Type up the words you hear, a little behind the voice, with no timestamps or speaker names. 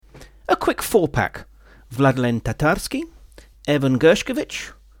quick four-pack: Vladlen Tatarsky, Evan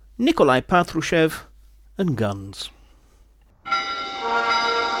Gershkovich, Nikolai Patrushev, and guns.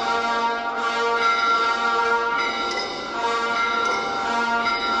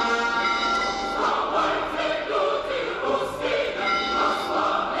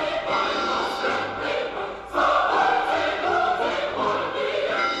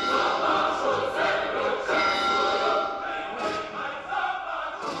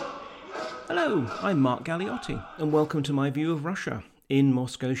 Hello, I'm Mark Galliotti, and welcome to my view of Russia in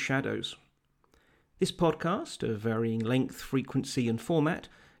Moscow's shadows. This podcast, of varying length, frequency and format,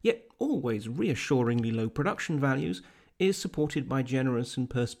 yet always reassuringly low production values, is supported by generous and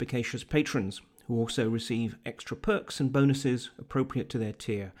perspicacious patrons, who also receive extra perks and bonuses appropriate to their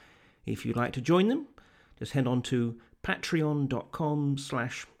tier. If you'd like to join them, just head on to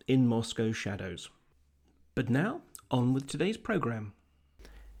patreon.com/InMoscowShadows. But now, on with today's programme.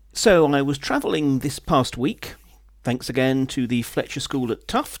 So I was travelling this past week. Thanks again to the Fletcher School at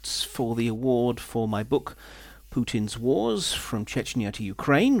Tufts for the award for my book, Putin's Wars, From Chechnya to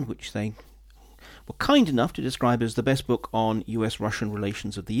Ukraine, which they were kind enough to describe as the best book on US-Russian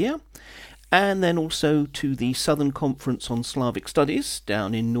relations of the year. And then also to the Southern Conference on Slavic Studies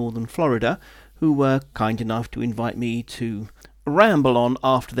down in northern Florida, who were kind enough to invite me to ramble on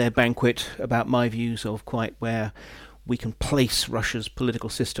after their banquet about my views of quite where we can place Russia's political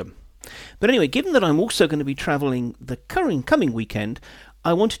system. But anyway, given that I'm also going to be travelling the coming weekend,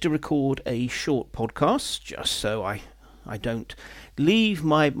 I wanted to record a short podcast just so I don't leave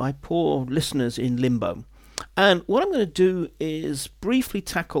my poor listeners in limbo. And what I'm going to do is briefly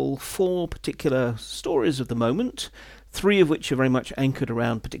tackle four particular stories of the moment, three of which are very much anchored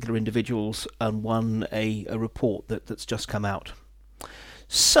around particular individuals, and one a report that's just come out.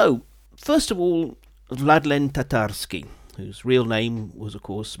 So, first of all, Vladlen Tatarsky, whose real name was, of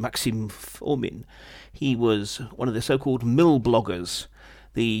course, Maxim Fomin. He was one of the so-called mill bloggers,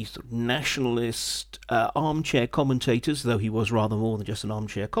 the sort of nationalist armchair commentators, though he was rather more than just an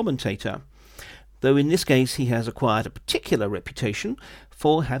armchair commentator. Though in this case he has acquired a particular reputation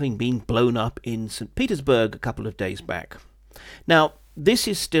for having been blown up in St. Petersburg a couple of days back. Now, this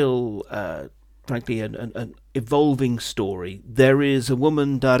is still frankly, an evolving story. There is a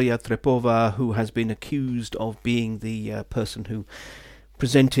woman, Daria Trepova, who has been accused of being the person who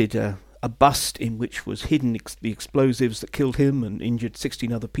presented a bust in which was hidden the explosives that killed him and injured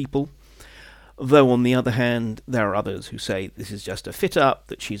 16 other people. Though, on the other hand, there are others who say this is just a fit-up,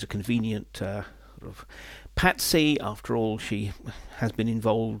 that she's a convenient sort of patsy. After all, she has been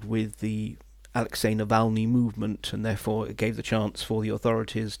involved with the Alexei Navalny movement, and therefore it gave the chance for the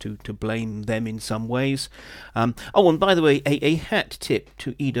authorities to blame them in some ways. And by the way, a hat tip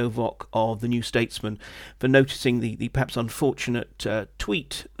to Ido Vok of The New Statesman for noticing the perhaps unfortunate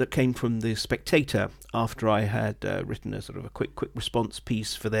tweet that came from The Spectator after I had written a sort of a quick response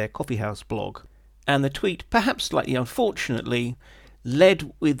piece for their coffeehouse blog. And the tweet, perhaps slightly unfortunately,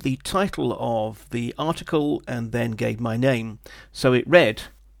 led with the title of the article and then gave my name. So it read,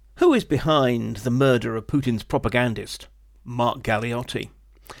 "Who is behind the murder of Putin's propagandist? Mark Galliotti."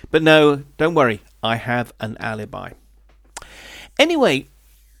 But no, don't worry, I have an alibi. Anyway,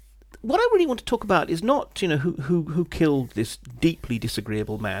 what I really want to talk about is not, who killed this deeply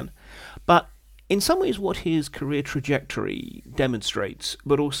disagreeable man, but in some ways what his career trajectory demonstrates,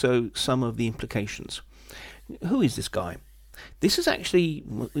 but also some of the implications. Who is this guy? This is actually,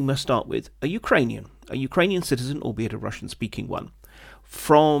 we must start with, a Ukrainian citizen, albeit a Russian-speaking one,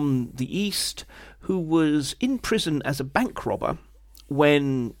 from the East, who was in prison as a bank robber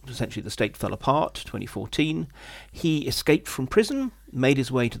when essentially the state fell apart, 2014. He escaped from prison, made his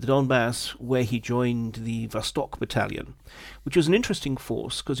way to the Donbass, where he joined the Vostok Battalion, which was an interesting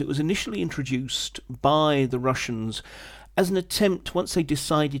force because it was initially introduced by the Russians as an attempt, once they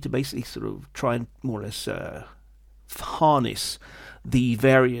decided to basically sort of try and more or less harness the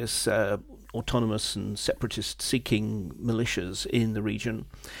various autonomous and separatist-seeking militias in the region.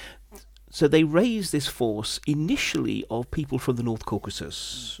 So they raised this force initially of people from the North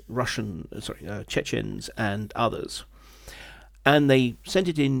Caucasus, Chechens and others. And they sent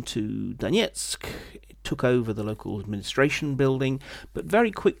it into Donetsk, took over the local administration building, but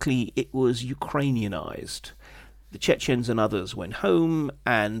very quickly it was Ukrainianized. The Chechens and others went home,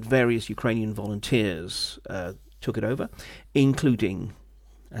 and various Ukrainian volunteers took it over, including,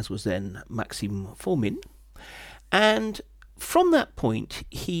 as was then, Maxim Fomin. And from that point,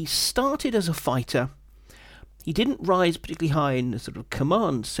 he started as a fighter. He didn't rise particularly high in a sort of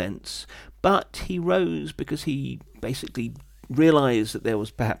command sense, but he rose because he basically realised that there was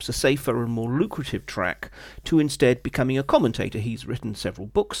perhaps a safer and more lucrative track to instead becoming a commentator. He's written several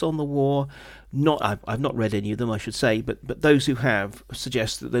books on the war. I've not read any of them, I should say, but those who have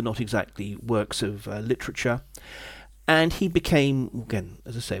suggest that they're not exactly works of literature. And he became, again,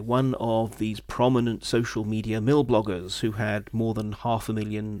 as I say, one of these prominent social media mill bloggers who had more than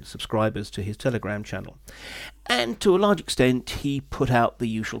 500,000 subscribers to his Telegram channel. And to a large extent, he put out the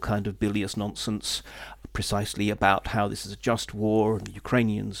usual kind of bilious nonsense, precisely about how this is a just war and the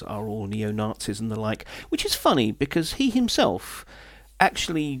Ukrainians are all neo-Nazis and the like, which is funny because he himself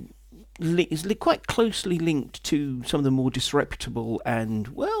actually is quite closely linked to some of the more disreputable and,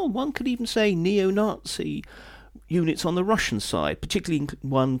 well, one could even say neo-Nazi units on the Russian side, particularly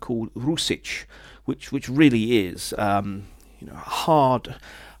one called Rusich, which really is hard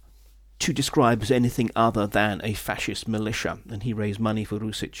to describe as anything other than a fascist militia, and he raised money for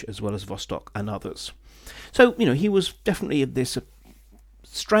Rusich as well as Vostok and others. So, he was definitely of this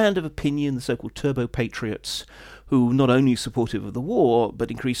strand of opinion, the so-called turbo patriots, who not only supportive of the war,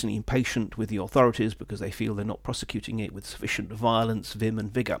 but increasingly impatient with the authorities because they feel they're not prosecuting it with sufficient violence, vim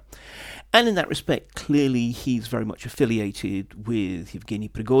and vigour. And in that respect, clearly he's very much affiliated with Yevgeny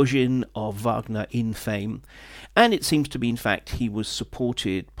Prigozhin of Wagner in fame. And it seems to be, in fact, he was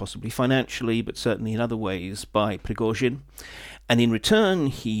supported, possibly financially, but certainly in other ways, by Prigozhin. And in return,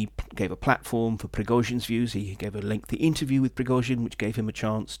 he gave a platform for Prigozhin's views. He gave a lengthy interview with Prigozhin, which gave him a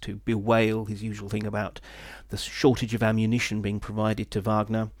chance to bewail his usual thing about the shortage of ammunition being provided to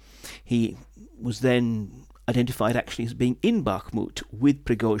Wagner. He was then identified actually as being in Bakhmut with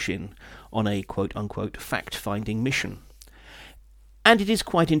Prigozhin on a quote-unquote fact-finding mission. And it is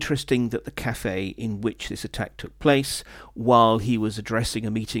quite interesting that the cafe in which this attack took place, while he was addressing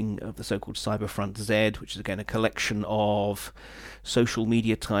a meeting of the so-called Cyberfront Z, which is again a collection of social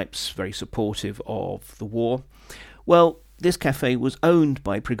media types very supportive of the war, well, this cafe was owned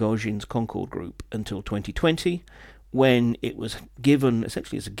by Prigozhin's Concord Group until 2020, when it was given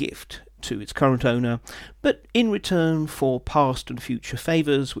essentially as a gift to its current owner, but in return for past and future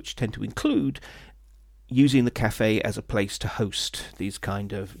favours, which tend to include using the cafe as a place to host these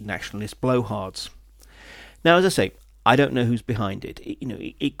kind of nationalist blowhards. Now, as I say, I don't know who's behind it.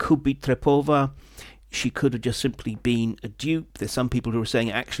 It could be Trepova. She could have just simply been a dupe. There's some people who are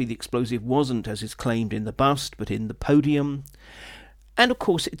saying actually the explosive wasn't, as is claimed, in the bust, but in the podium. And of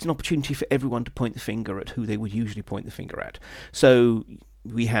course, it's an opportunity for everyone to point the finger at who they would usually point the finger at. So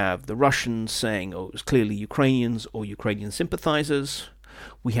we have the Russians saying, it was clearly Ukrainians or Ukrainian sympathizers.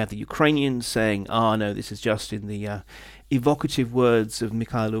 We have the Ukrainians saying, no, this is just in the evocative words of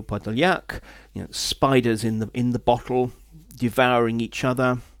Mikhailo Podolyak, spiders in the bottle, devouring each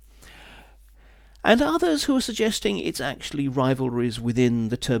other. And others who are suggesting it's actually rivalries within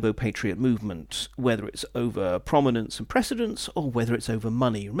the Turbo Patriot movement, whether it's over prominence and precedence or whether it's over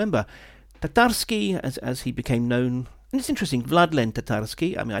money. Remember, Tatarsky, as he became known, and it's interesting, Vladlen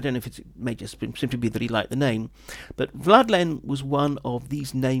Tatarsky, I don't know if it may just simply be that he liked the name, but Vladlen was one of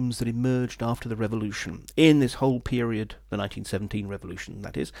these names that emerged after the revolution, in this whole period, the 1917 revolution,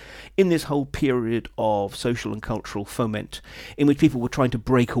 that is, in this whole period of social and cultural foment, in which people were trying to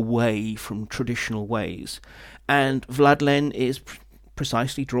break away from traditional ways. And Vladlen is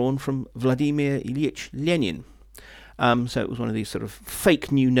precisely drawn from Vladimir Ilyich Lenin. So it was one of these sort of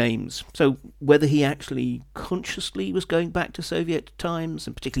fake new names. So whether he actually consciously was going back to Soviet times,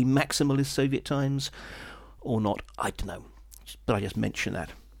 and particularly maximalist Soviet times, or not, I don't know. But I just mention that.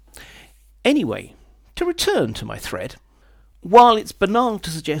 Anyway, to return to my thread, while it's banal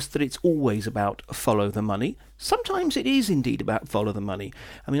to suggest that it's always about follow the money, sometimes it is indeed about follow the money.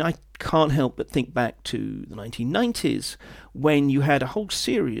 I can't help but think back to the 1990s, when you had a whole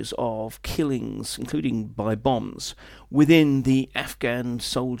series of killings, including by bombs, within the Afghan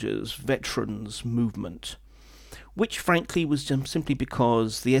soldiers, veterans movement, which frankly was simply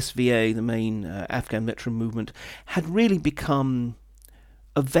because the SVA, the main Afghan veteran movement, had really become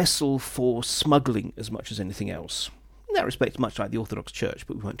a vessel for smuggling as much as anything else. In that respect, much like the Orthodox Church,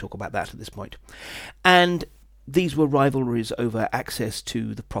 but we won't talk about that at this point. And these were rivalries over access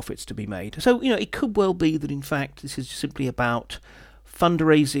to the profits to be made. So, it could well be that, in fact, this is simply about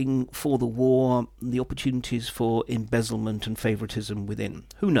fundraising for the war, the opportunities for embezzlement and favouritism within.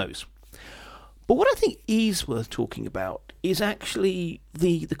 Who knows? But what I think is worth talking about is actually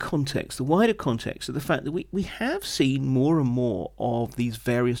the context, the wider context of the fact that we have seen more and more of these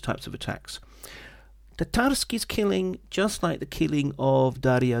various types of attacks. Tatarsky's killing, just like the killing of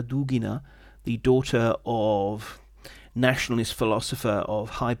Daria Dugina, the daughter of nationalist philosopher of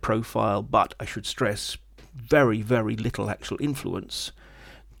high profile, but I should stress, very, very little actual influence,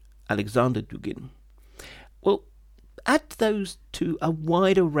 Alexander Dugin. Well, add those to a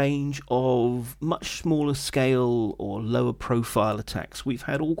wider range of much smaller scale or lower profile attacks. We've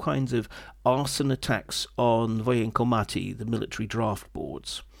had all kinds of arson attacks on vojenkomati, the military draft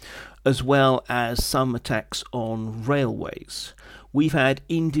boards, as well as some attacks on railways. We've had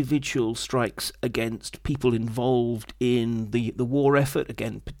individual strikes against people involved in the war effort,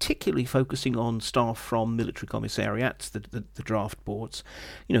 again, particularly focusing on staff from military commissariats, the draft boards,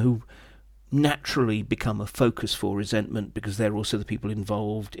 who naturally become a focus for resentment because they're also the people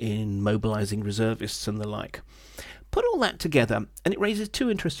involved in mobilising reservists and the like. Put all that together, and it raises two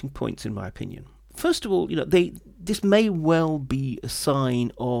interesting points, in my opinion. First of all, this may well be a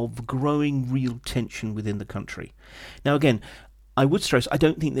sign of growing real tension within the country. Now, again, I would stress I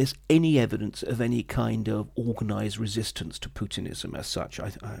don't think there's any evidence of any kind of organised resistance to Putinism as such.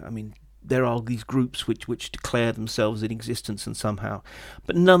 I mean, there are these groups which declare themselves in existence and somehow,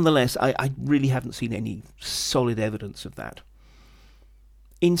 but nonetheless, I really haven't seen any solid evidence of that.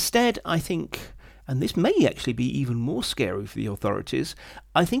 Instead, I think, and this may actually be even more scary for the authorities,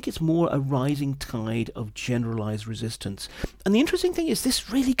 I think it's more a rising tide of generalised resistance. And the interesting thing is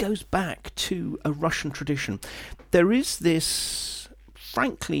this really goes back to a Russian tradition. There is this,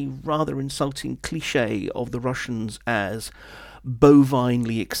 frankly, rather insulting cliché of the Russians as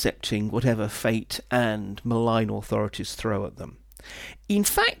bovinely accepting whatever fate and malign authorities throw at them. In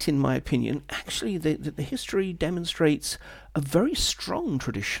fact, in my opinion, actually the history demonstrates a very strong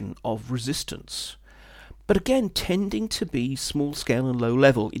tradition of resistance, but again tending to be small scale and low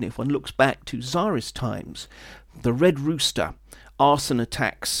level. If one looks back to Tsarist times, the Red Rooster, arson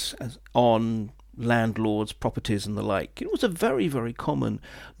attacks on landlords' properties and the like, it was a very, very common,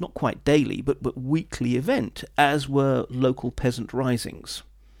 not quite daily, but weekly event, as were local peasant risings.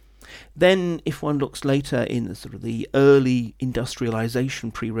 Then, if one looks later in the early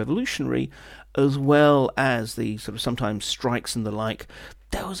industrialization pre-revolutionary, as well as the sometimes strikes and the like,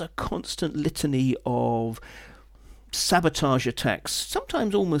 there was a constant litany of sabotage attacks,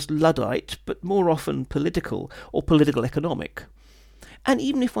 sometimes almost Luddite, but more often political or political economic. And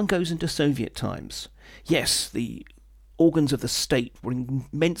even if one goes into Soviet times, yes, the organs of the state were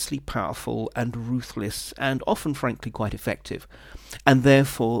immensely powerful and ruthless and often, frankly, quite effective. And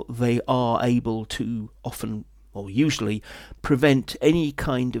therefore, they are able to often, or usually, prevent any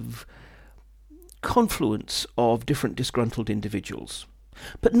kind of confluence of different disgruntled individuals.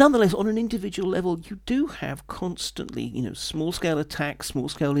 But nonetheless, on an individual level, you do have constantly, small-scale attacks,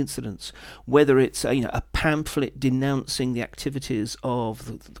 small-scale incidents, whether it's a pamphlet denouncing the activities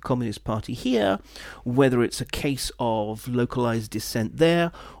of the Communist Party here, whether it's a case of localized dissent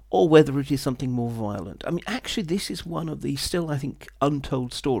there, or whether it is something more violent. I mean, actually, this is one of the still, I think,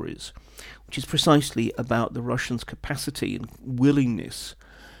 untold stories, which is precisely about the Russians' capacity and willingness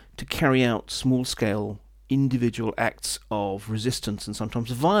to carry out small-scale individual acts of resistance and sometimes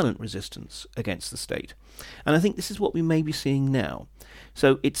violent resistance against the state. And I think this is what we may be seeing now.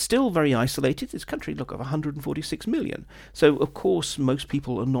 So it's still very isolated. This country, of 146 million. So, of course, most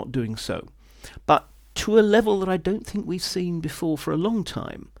people are not doing so. But to a level that I don't think we've seen before for a long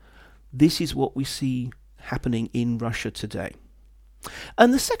time, this is what we see happening in Russia today.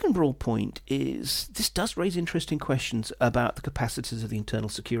 And the second broad point is this does raise interesting questions about the capacities of the internal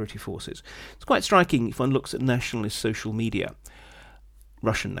security forces. It's quite striking if one looks at nationalist social media,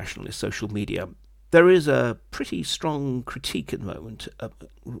 Russian nationalist social media. There is a pretty strong critique at the moment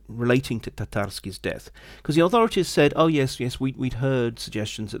relating to Tatarsky's death, because the authorities said, oh yes, we'd heard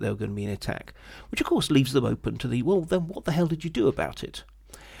suggestions that there were going to be an attack, which of course leaves them open to well, then what the hell did you do about it?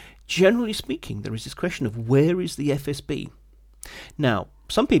 Generally speaking, there is this question of where is the FSB? Now,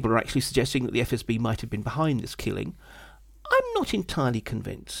 some people are actually suggesting that the FSB might have been behind this killing. I'm not entirely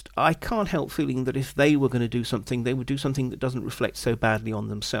convinced. I can't help feeling that if they were going to do something, they would do something that doesn't reflect so badly on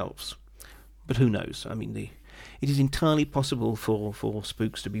themselves. But who knows? I mean, it is entirely possible for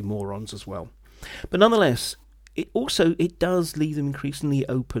spooks to be morons as well. But nonetheless, it does leave them increasingly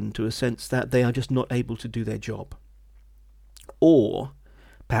open to a sense that they are just not able to do their job. Or,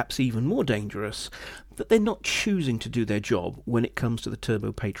 perhaps even more dangerous, that they're not choosing to do their job when it comes to the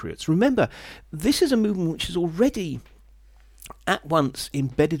Turbo Patriots. Remember, this is a movement which is already at once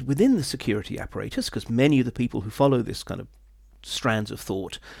embedded within the security apparatus, because many of the people who follow this kind of strands of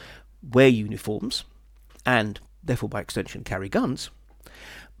thought wear uniforms and therefore by extension carry guns,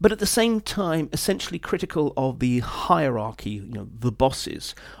 but at the same time essentially critical of the hierarchy, the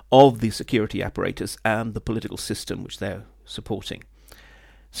bosses of the security apparatus and the political system which they're supporting.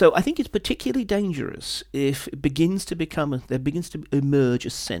 So I think it's particularly dangerous if it begins to emerge a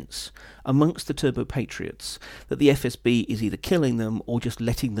sense amongst the Turbo Patriots that the FSB is either killing them or just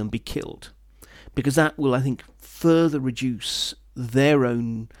letting them be killed. because that will, I think, further reduce their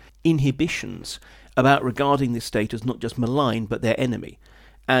own inhibitions about regarding this state as not just malign but their enemy.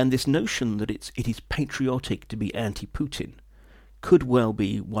 And this notion that it is patriotic to be anti-Putin could well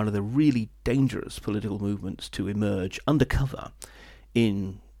be one of the really dangerous political movements to emerge undercover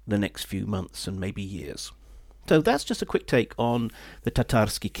in the next few months and maybe years. So that's just a quick take on the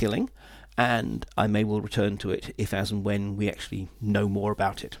Tatarsky killing, and I may well return to it if, as and when we actually know more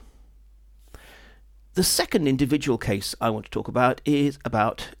about it. The second individual case I want to talk about is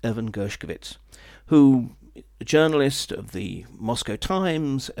about Evan Gershkovich, who a journalist of the Moscow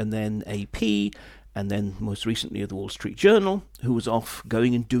Times and then AP and then most recently of the Wall Street Journal, who was off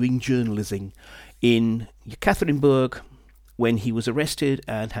going and doing journalism in Yekaterinburg when he was arrested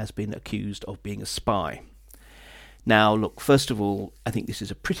and has been accused of being a spy. Now, look, first of all, I think this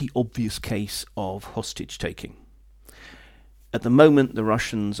is a pretty obvious case of hostage-taking. At the moment, the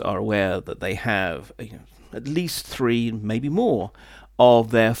Russians are aware that they have at least 3, maybe more,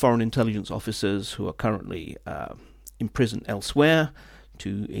 of their foreign intelligence officers who are currently imprisoned elsewhere,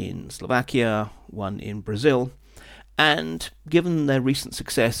 2 in Slovakia, 1 in Brazil. And given their recent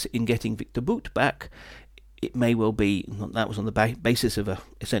success in getting Victor Bout back, it may well be that was on the basis of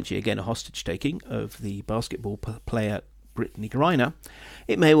essentially again a hostage-taking of the basketball player Brittany Griner.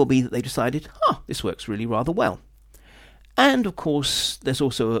 It may well be that they decided, this works really rather well. And of course, there's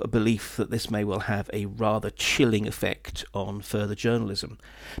also a belief that this may well have a rather chilling effect on further journalism.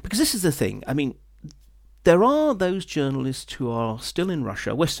 Because this is the thing, I mean, there are those journalists who are still in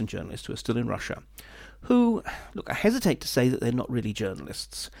Russia, Western journalists who are still in Russia, who, look, I hesitate to say that they're not really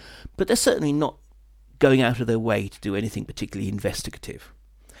journalists, but they're certainly not going out of their way to do anything particularly investigative.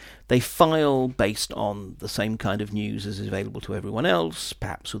 They file based on the same kind of news as is available to everyone else,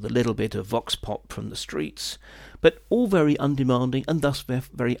 perhaps with a little bit of vox pop from the streets, but all very undemanding and thus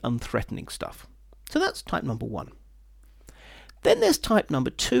very unthreatening stuff. So that's type number 1. Then there's type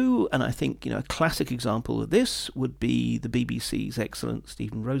number 2, and I think a classic example of this would be the BBC's excellent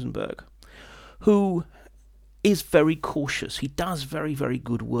Stephen Rosenberg, who is very cautious. He does very, very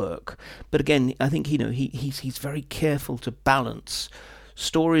good work. But again, I think he's very careful to balance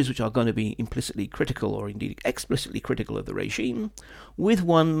stories which are going to be implicitly critical or indeed explicitly critical of the regime with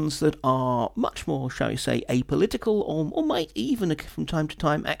ones that are much more, shall we say, apolitical or might even from time to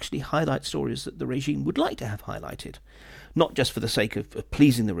time actually highlight stories that the regime would like to have highlighted. Not just for the sake of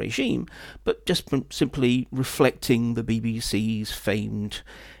pleasing the regime, but just simply reflecting the BBC's famed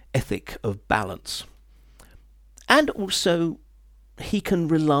ethic of balance. And also, he can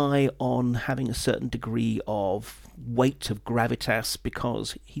rely on having a certain degree of weight of gravitas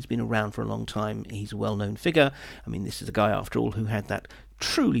because he's been around for a long time. He's a well-known figure. I mean, this is a guy, after all, who had that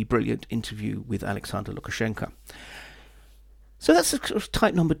truly brilliant interview with Alexander Lukashenko. So that's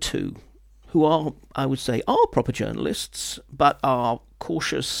type number 2, who are, I would say, are proper journalists, but are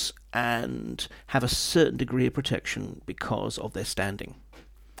cautious and have a certain degree of protection because of their standing.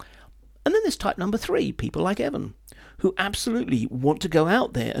 And then there's type number 3, people like Evan, who absolutely want to go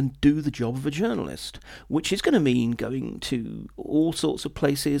out there and do the job of a journalist, which is going to mean going to all sorts of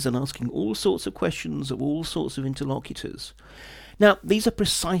places and asking all sorts of questions of all sorts of interlocutors. Now, these are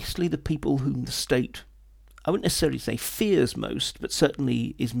precisely the people whom the state, I wouldn't necessarily say fears most, but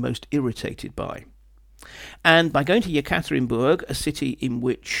certainly is most irritated by. And by going to Yekaterinburg, a city in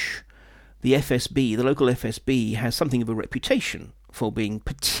which the FSB, the local FSB, has something of a reputation for being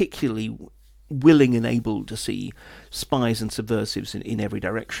particularly willing and able to see spies and subversives in every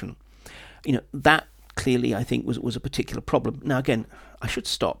direction. That clearly, I think, was a particular problem. Now, again, I should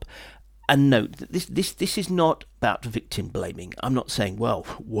stop and note that this is not about victim blaming. I'm not saying, well,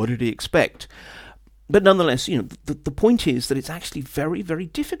 what did he expect? But nonetheless, the point is that it's actually very, very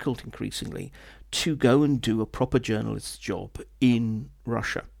difficult increasingly to go and do a proper journalist's job in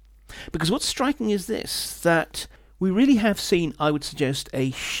Russia. Because what's striking is this, that we really have seen, I would suggest,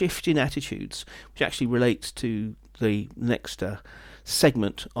 a shift in attitudes, which actually relates to the next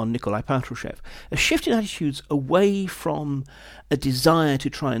segment on Nikolai Patrushev. A shift in attitudes away from a desire to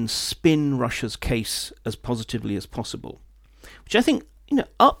try and spin Russia's case as positively as possible, which I think,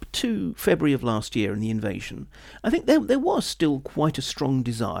 up to February of last year in the invasion, I think there was still quite a strong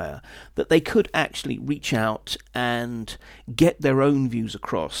desire that they could actually reach out and get their own views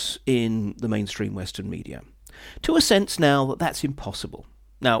across in the mainstream Western media. To a sense now that that's impossible.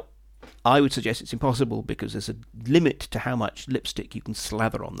 Now, I would suggest it's impossible because there's a limit to how much lipstick you can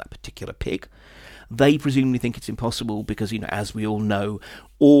slather on that particular pig. They presumably think it's impossible because, as we all know,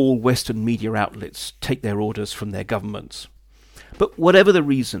 all Western media outlets take their orders from their governments. But whatever the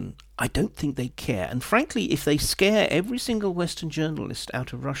reason, I don't think they care. And frankly, if they scare every single Western journalist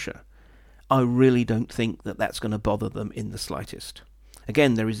out of Russia, I really don't think that that's going to bother them in the slightest.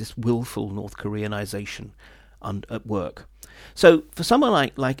 Again, there is this willful North Koreanization at work. So for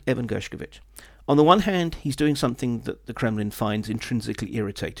someone like Evan Gershkovich, on the one hand, he's doing something that the Kremlin finds intrinsically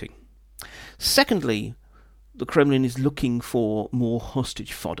irritating. Secondly, the Kremlin is looking for more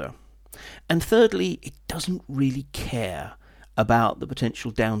hostage fodder. And thirdly, it doesn't really care about the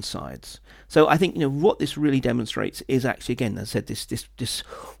potential downsides. So I think what this really demonstrates is actually, again, as I said, this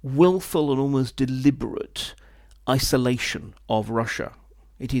willful and almost deliberate isolation of Russia.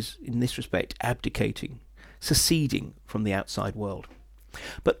 It is, in this respect, abdicating, seceding from the outside world.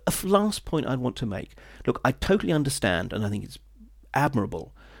 But a last point I want to make. Look, I totally understand, and I think it's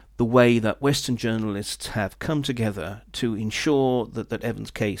admirable, the way that Western journalists have come together to ensure that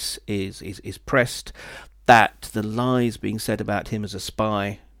Evan's case is pressed, that the lies being said about him as a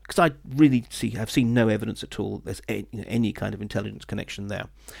spy, because I really have seen no evidence at all there's any kind of intelligence connection there,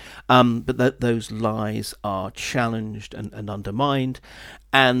 but that those lies are challenged and undermined,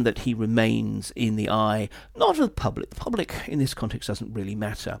 and that he remains in the eye, not of the public. The public in this context doesn't really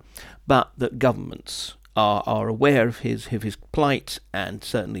matter, but that governments are aware of his plight and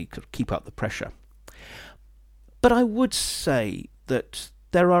certainly could keep up the pressure. But I would say that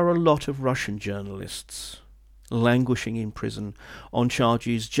there are a lot of Russian journalists languishing in prison on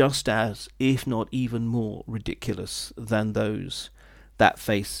charges just as, if not even more, ridiculous than those that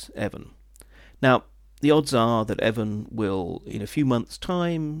face Evan. Now, the odds are that Evan will, in a few months'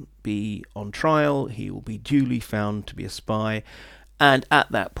 time, be on trial. He will be duly found to be a spy, and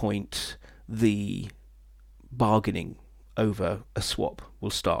at that point, the bargaining over a swap will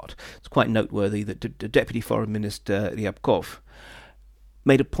start. It's quite noteworthy that the Deputy Foreign Minister Ryabkov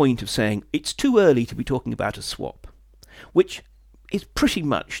made a point of saying it's too early to be talking about a swap, which is pretty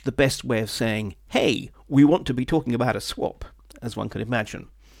much the best way of saying, hey, we want to be talking about a swap, as one can imagine.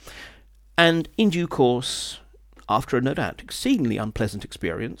 And in due course, after a no doubt exceedingly unpleasant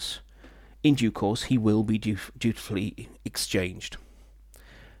experience, in due course he will be dutifully exchanged.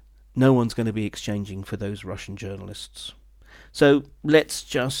 No one's going to be exchanging for those Russian journalists. So let's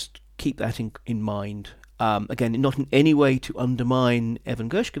just keep that in mind. Again, not in any way to undermine Evan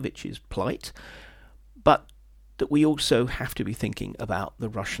Gershkovich's plight, but that we also have to be thinking about the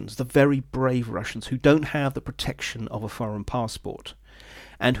Russians, the very brave Russians who don't have the protection of a foreign passport,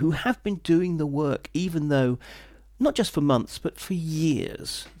 and who have been doing the work even though, not just for months, but for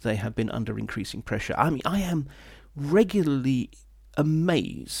years, they have been under increasing pressure. I mean, I am regularly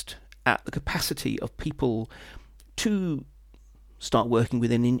amazed at the capacity of people to start working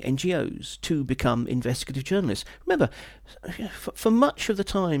within NGOs, to become investigative journalists. Remember, for much of the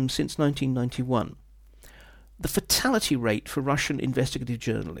time since 1991, the fatality rate for Russian investigative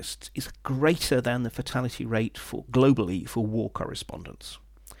journalists is greater than the fatality rate globally for war correspondents.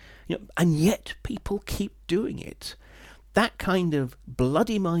 And yet people keep doing it. That kind of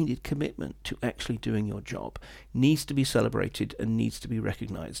bloody-minded commitment to actually doing your job needs to be celebrated and needs to be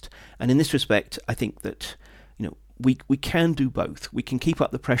recognised. And in this respect, I think that we can do both. We can keep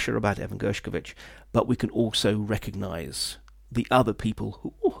up the pressure about Evan Gershkovich, but we can also recognise the other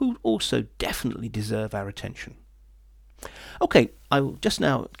people who also definitely deserve our attention. Okay, I will just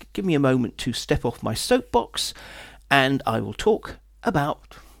now give me a moment to step off my soapbox, and I will talk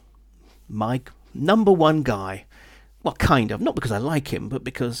about my number one guy. Well, kind of, not because I like him, but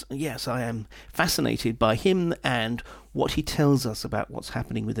because, yes, I am fascinated by him and what he tells us about what's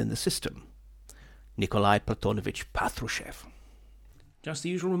happening within the system. Nikolai Platonovich Patrushev. Just the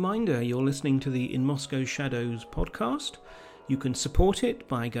usual reminder, you're listening to the In Moscow Shadows podcast. You can support it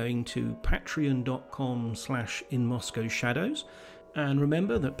by going to patreon.com/InMoscowShadows. And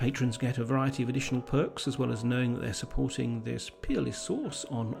remember that patrons get a variety of additional perks, as well as knowing that they're supporting this peerless source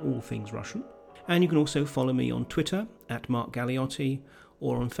on all things Russian. And you can also follow me on Twitter @MarkGalliotti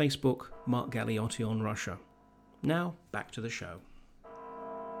or on Facebook, Mark Galliotti on Russia. Now, back to the show.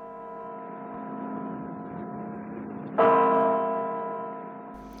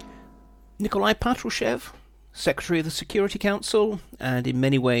 Nikolai Patrushev, Secretary of the Security Council, and in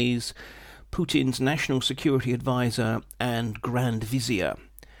many ways Putin's national security advisor and Grand Vizier,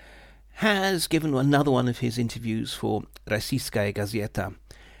 has given another one of his interviews for Rossiyskaya Gazeta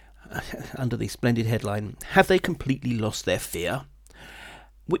under the splendid headline, "Have They Completely Lost Their Fear?"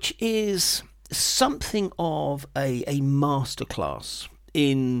 which is something of a masterclass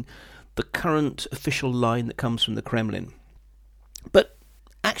in the current official line that comes from the Kremlin. But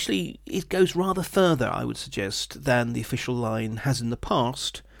actually, it goes rather further, I would suggest, than the official line has in the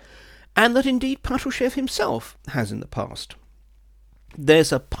past, and that indeed Patrushev himself has in the past.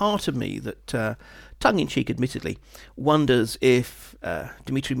 There's a part of me that, tongue-in-cheek admittedly, wonders if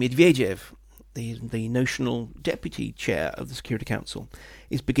Dmitry Medvedev the notional deputy chair of the Security Council,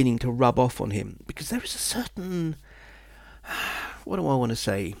 is beginning to rub off on him, because there is a certain, what do I want to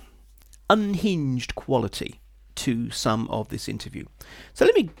say, unhinged quality to some of this interview. So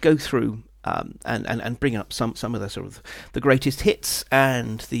let me go through and bring up some of the sort of the greatest hits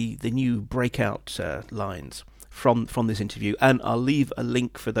and the new breakout lines from this interview, and I'll leave a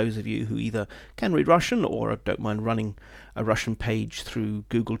link for those of you who either can read Russian or don't mind running a Russian page through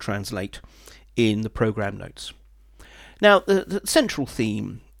Google Translate in the program notes. Now, the central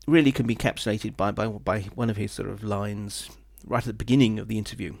theme really can be encapsulated by one of his sort of lines right at the beginning of the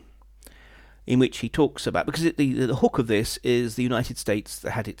interview, in which he talks about, because the hook of this is the United States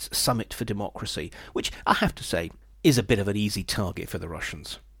that had its Summit for Democracy, which I have to say is a bit of an easy target for the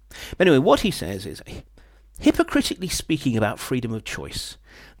Russians. But anyway, what he says is, hypocritically speaking about freedom of choice,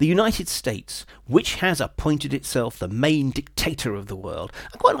 the United States, which has appointed itself the main dictator of the world.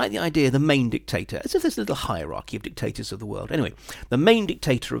 I quite like the idea of the main dictator, as if there's a little hierarchy of dictators of the world. Anyway, the main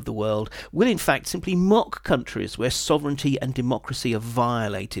dictator of the world will in fact simply mock countries where sovereignty and democracy are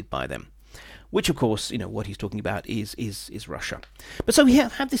violated by them. Which, of course, what he's talking about is Russia. But so we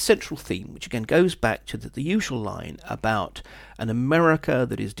have this central theme, which again goes back to the usual line about an America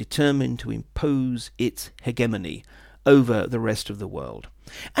that is determined to impose its hegemony over the rest of the world.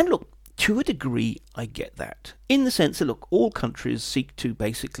 And look, to a degree, I get that. In the sense that, look, all countries seek to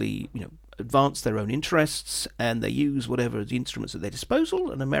basically, advance their own interests, and they use whatever the instruments at their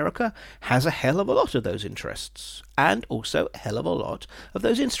disposal, and America has a hell of a lot of those interests, and also a hell of a lot of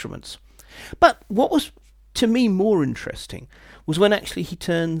those instruments. But what was, to me, more interesting was when actually he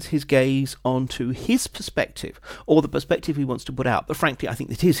turns his gaze onto his perspective, or the perspective he wants to put out, but frankly I think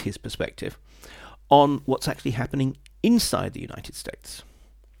it is his perspective, on what's actually happening inside the United States.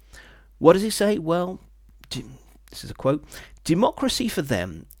 What does he say? Well, this is a quote, "Democracy for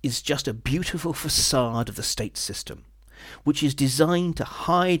them is just a beautiful facade of the state system, which is designed to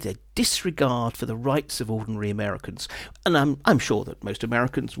hide their disregard for the rights of ordinary Americans." And I'm sure that most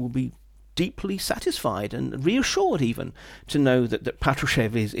Americans will be deeply satisfied and reassured even to know that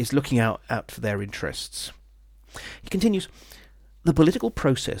Patrushev is looking out for their interests. He continues, "The political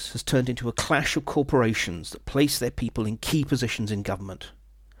process has turned into a clash of corporations that place their people in key positions in government.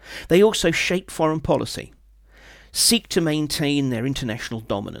 They also shape foreign policy, seek to maintain their international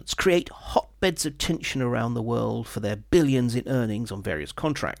dominance, create hotbeds of tension around the world for their billions in earnings on various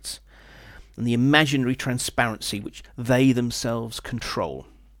contracts, and the imaginary transparency which they themselves control."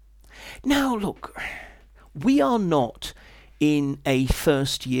 Now, look, we are not in a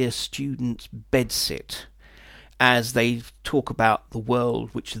first-year student's bedsit as they talk about the world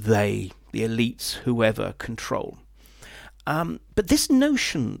which they, the elites, whoever, control. But this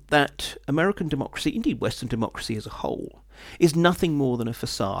notion that American democracy, indeed Western democracy as a whole, is nothing more than a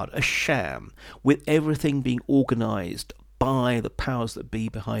facade, a sham, with everything being organised by the powers that be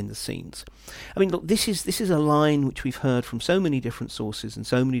behind the scenes. I mean, look, this is a line which we've heard from so many different sources and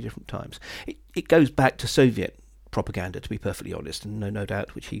so many different times. It goes back to Soviet propaganda, to be perfectly honest, and no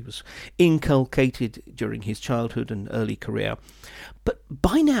doubt which he was inculcated during his childhood and early career. But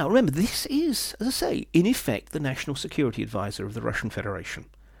by now, remember, this is, as I say, in effect the National Security Advisor of the Russian Federation.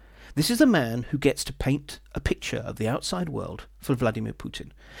 This is a man who gets to paint a picture of the outside world for Vladimir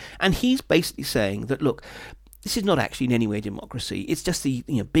Putin. And he's basically saying that, look, this is not actually in any way democracy. It's just the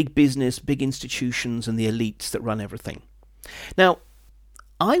big business, big institutions, and the elites that run everything. Now,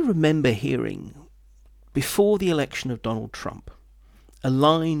 I remember hearing, before the election of Donald Trump, a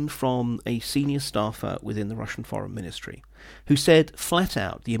line from a senior staffer within the Russian Foreign Ministry who said flat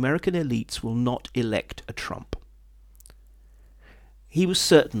out, the American elites will not elect a Trump. He was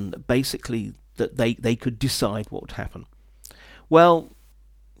certain that basically that they could decide what would happen. Well,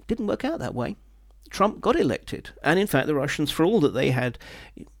 it didn't work out that way. Trump got elected, and in fact the Russians, for all that they had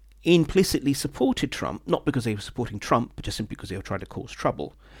implicitly supported Trump, not because they were supporting Trump, but just simply because they were trying to cause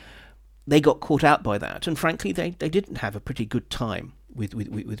trouble, they got caught out by that, and frankly they didn't have a pretty good time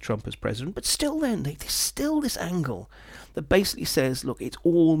with Trump as president. But still then, there's still this angle that basically says, look, it's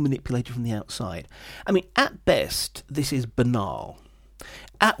all manipulated from the outside. I mean, at best, this is banal.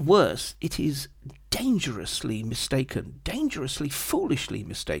 At worst, it is dangerously mistaken, dangerously, foolishly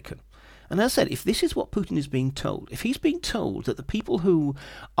mistaken. And as I said, if this is what Putin is being told, if he's being told that the people who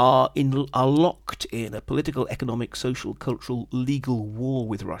are locked in a political, economic, social, cultural, legal war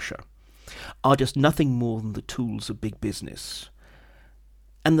with Russia are just nothing more than the tools of big business,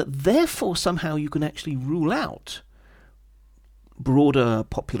 and that therefore somehow you can actually rule out broader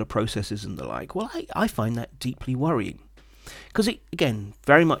popular processes and the like, well, I find that deeply worrying. Because, again,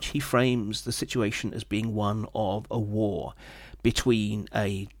 very much he frames the situation as being one of a war. between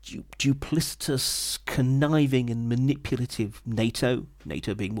a duplicitous, conniving and manipulative NATO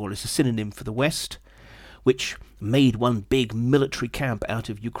being more or less a synonym for the West, which made one big military camp out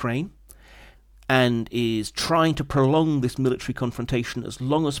of Ukraine and is trying to prolong this military confrontation as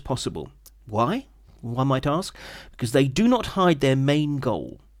long as possible. Why? One might ask. Because they do not hide their main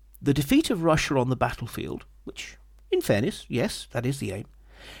goal, the defeat of Russia on the battlefield, which, in fairness, yes, that is the aim,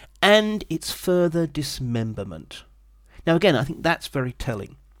 and its further dismemberment. Now again, I think that's very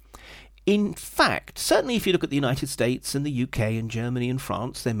telling. In fact, certainly if you look at the United States and the UK and Germany and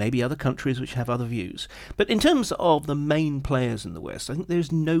France, there may be other countries which have other views. But in terms of the main players in the West, I think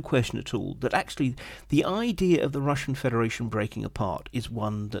there's no question at all that actually the idea of the Russian Federation breaking apart is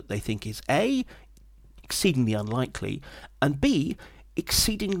one that they think is A, exceedingly unlikely, and B,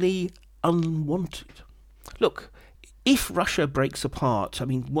 exceedingly unwanted. Look, if Russia breaks apart, I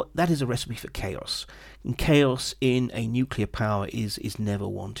mean, that is a recipe for chaos. And chaos in a nuclear power is never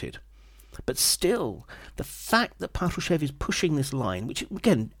wanted. But still, the fact that Patrushev is pushing this line, which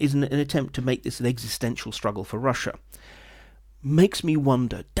again is an attempt to make this an existential struggle for Russia, makes me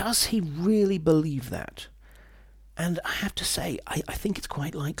wonder, does he really believe that? And I have to say, I think it's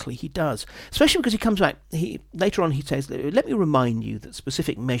quite likely he does. Especially because he comes back, later on he says, let me remind you that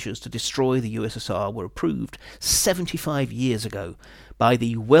specific measures to destroy the USSR were approved 75 years ago by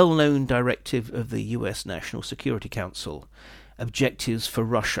the well-known directive of the US National Security Council, Objectives for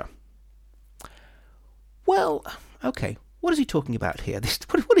Russia. Well, okay, what is he talking about here?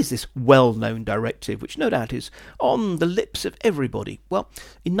 What is this well-known directive, which no doubt is on the lips of everybody? Well,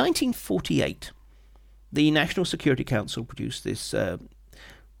 in 1948... the National Security Council produced this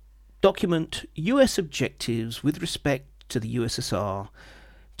document, US Objectives with Respect to the USSR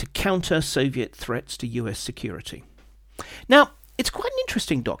to Counter Soviet Threats to US Security. Now, it's quite an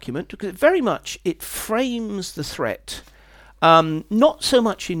interesting document because it frames the threat not so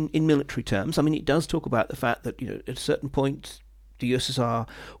much in military terms. I mean, it does talk about the fact that, at a certain point the USSR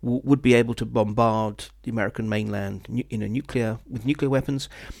would be able to bombard the American mainland with nuclear weapons.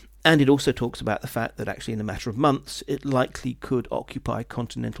 And it also talks about the fact that actually in a matter of months it likely could occupy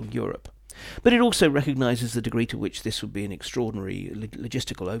continental Europe. But it also recognises the degree to which this would be an extraordinary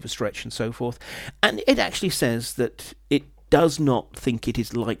logistical overstretch and so forth. And it actually says that it does not think it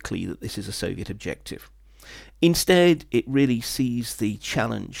is likely that this is a Soviet objective. Instead, it really sees the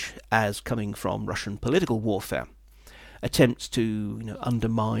challenge as coming from Russian political warfare, attempts to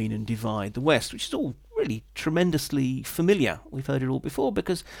undermine and divide the West, which is all really tremendously familiar. We've heard it all before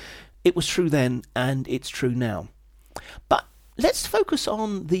because it was true then and it's true now. But let's focus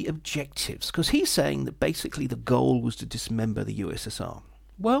on the objectives, because he's saying that basically the goal was to dismember the USSR.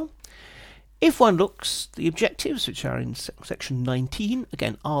 Well, if one looks, the objectives, which are in section 19,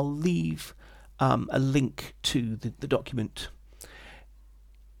 again, I'll leave a link to the document.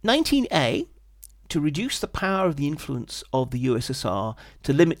 19A, to reduce the power of the influence of the USSR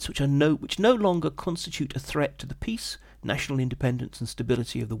to limits which no longer constitute a threat to the peace, national independence and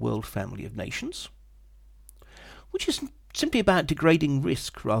stability of the world family of nations, which is simply about degrading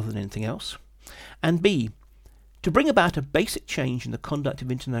risk rather than anything else. And B, to bring about a basic change in the conduct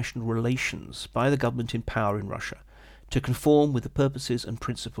of international relations by the government in power in Russia, to conform with the purposes and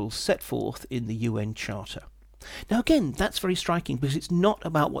principles set forth in the UN Charter. Now again, that's very striking because it's not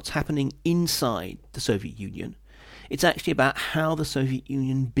about what's happening inside the Soviet Union. It's actually about how the Soviet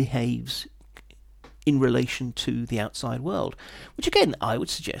Union behaves in relation to the outside world, which again I would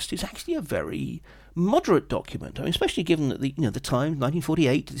suggest is actually a very moderate document. I mean, especially given that the time,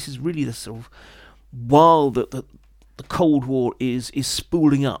 1948, this is really the sort of while the Cold War is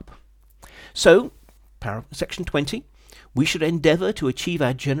spooling up. So, section 20. We should endeavour to achieve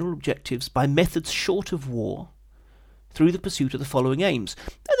our general objectives by methods short of war through the pursuit of the following aims.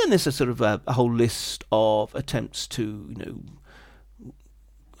 And then there's a sort of a whole list of attempts to,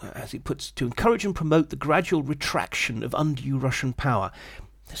 as he puts, to encourage and promote the gradual retraction of undue Russian power.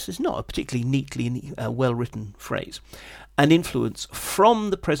 This is not a particularly neatly well-written phrase. And influence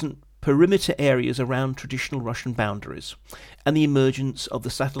from the present perimeter areas around traditional Russian boundaries, and the emergence of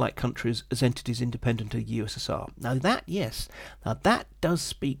the satellite countries as entities independent of the USSR. Now that does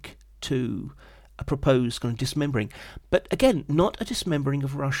speak to a proposed kind of dismembering, but again, not a dismembering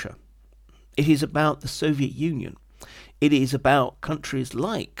of Russia. It is about the Soviet Union. It is about countries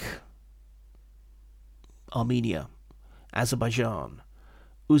like Armenia, Azerbaijan,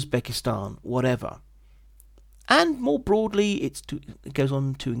 Uzbekistan, whatever. And more broadly, it goes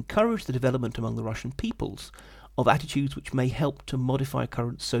on to encourage the development among the Russian peoples of attitudes which may help to modify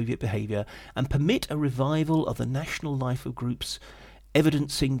current Soviet behaviour and permit a revival of the national life of groups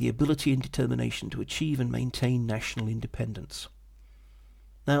evidencing the ability and determination to achieve and maintain national independence.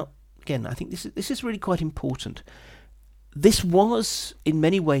 Now, again, I think this is really quite important. This was, in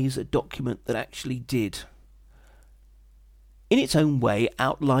many ways, a document that actually did, in its own way,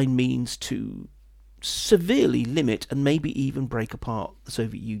 outline means to severely limit and maybe even break apart the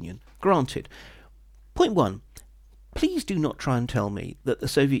Soviet Union. Granted. Point one, please do not try and tell me that the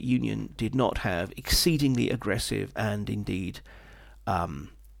Soviet Union did not have exceedingly aggressive and indeed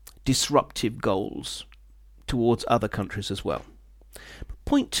disruptive goals towards other countries as well.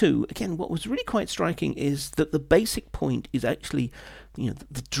 Point two, again, what was really quite striking is that the basic point is actually,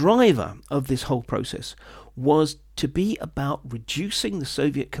 the driver of this whole process was to be about reducing the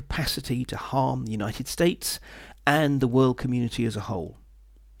Soviet capacity to harm the United States and the world community as a whole.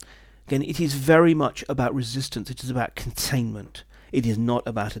 Again, it is very much about resistance. It is about containment. It is not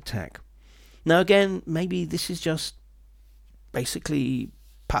about attack. Now, again, maybe this is just basically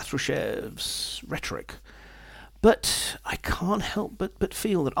Patrushev's rhetoric. But I can't help but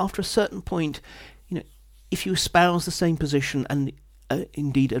feel that after a certain point, if you espouse the same position and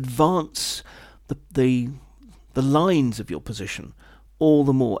indeed advance the lines of your position, all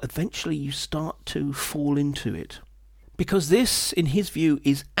the more, eventually you start to fall into it. Because this, in his view,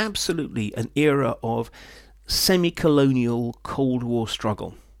 is absolutely an era of semi-colonial Cold War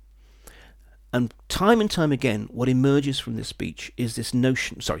struggle. And time again, what emerges from this speech is this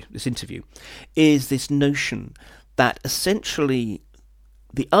interview, is this notion that essentially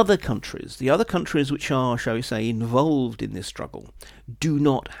the other countries which are, shall we say, involved in this struggle, do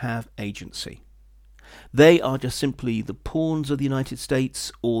not have agency. They are just simply the pawns of the United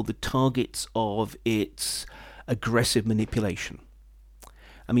States or the targets of its aggressive manipulation.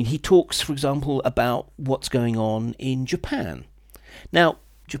 I mean, he talks, for example, about what's going on in Japan. Now,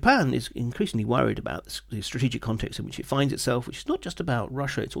 Japan is increasingly worried about the strategic context in which it finds itself, which is not just about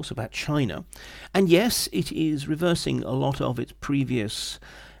Russia, it's also about China. And yes, it is reversing a lot of its previous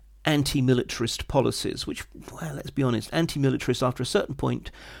anti-militarist policies, which, well, let's be honest, anti-militarist after a certain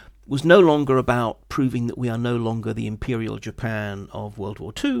point was no longer about proving that we are no longer the Imperial Japan of World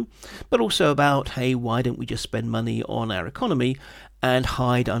War II, but also about, hey, why don't we just spend money on our economy and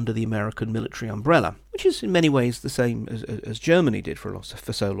hide under the American military umbrella, which is in many ways the same as Germany did for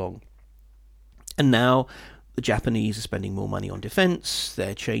so long. And now the Japanese are spending more money on defence,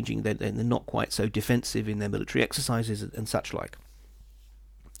 they're changing, they're not quite so defensive in their military exercises and such like.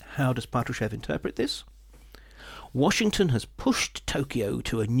 How does Patrushev interpret this? Washington has pushed Tokyo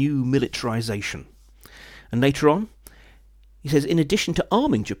to a new militarization. And later on, he says, in addition to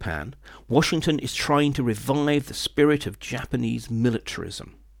arming Japan, Washington is trying to revive the spirit of Japanese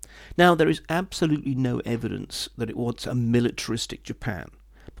militarism. Now, there is absolutely no evidence that it wants a militaristic Japan.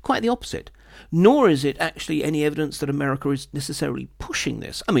 Quite the opposite. Nor is it actually any evidence that America is necessarily pushing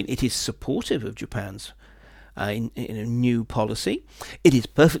this. I mean, it is supportive of Japan's in a new policy. It is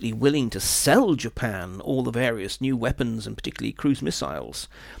perfectly willing to sell Japan all the various new weapons and particularly cruise missiles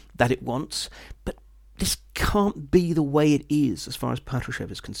that it wants. But this can't be the way it is as far as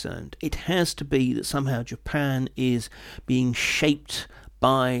Patrushev is concerned. It has to be that somehow Japan is being shaped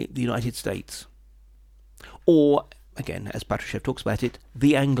by the United States. Or, again, as Patrushev talks about it,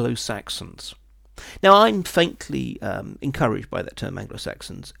 the Anglo-Saxons. Now, I'm faintly encouraged by that term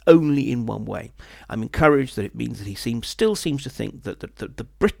Anglo-Saxons, only in one way. I'm encouraged that it means that he still seems to think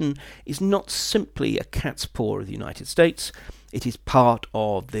that Britain is not simply a cat's paw of the United States. It is part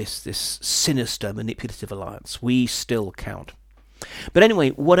of this sinister manipulative alliance. We still count. But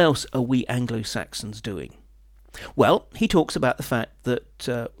anyway, what else are we Anglo-Saxons doing? Well, he talks about the fact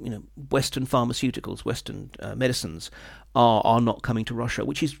that Western pharmaceuticals, Western medicines are not coming to Russia,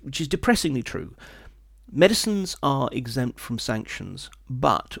 which is depressingly true. Medicines are exempt from sanctions,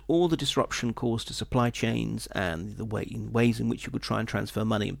 but all the disruption caused to supply chains and the ways in which you could try and transfer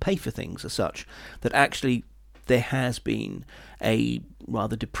money and pay for things are such that actually there has been a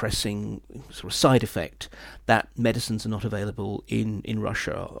rather depressing sort of side effect that medicines are not available in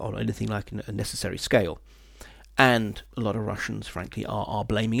Russia on anything like a necessary scale. And a lot of Russians, frankly, are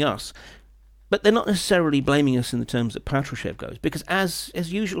blaming us. But they're not necessarily blaming us in the terms that Patrushev goes, because as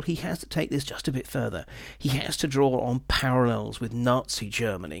usual, he has to take this just a bit further. He has to draw on parallels with Nazi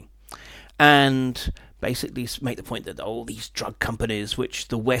Germany and basically make the point that all these drug companies, which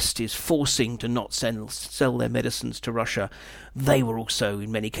the West is forcing to not sell their medicines to Russia, they were also,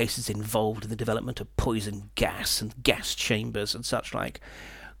 in many cases, involved in the development of poison gas and gas chambers and such like.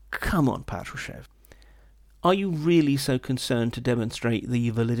 Come on, Patrushev. Are you really so concerned to demonstrate the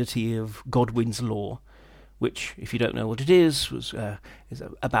validity of Godwin's law, which, if you don't know what it is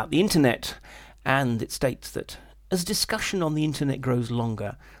about the internet, and it states that as discussion on the internet grows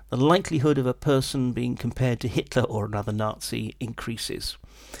longer, the likelihood of a person being compared to Hitler or another Nazi increases.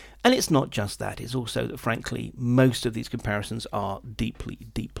 And it's not just that, it's also that, frankly, most of these comparisons are deeply,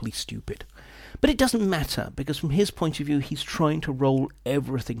 deeply stupid. But it doesn't matter, because from his point of view, he's trying to roll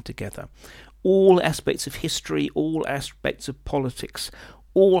everything together. All aspects of history, all aspects of politics,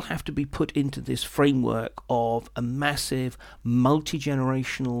 all have to be put into this framework of a massive,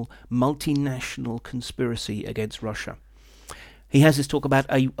 multi-generational, multinational conspiracy against Russia. He has this talk about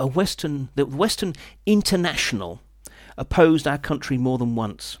the Western International opposed our country more than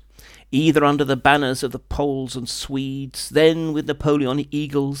once, either under the banners of the Poles and Swedes, then with Napoleonic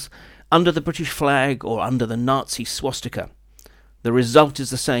eagles, under the British flag, or under the Nazi swastika. The result is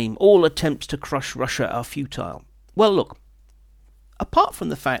the same. All attempts to crush Russia are futile. Well, look, apart from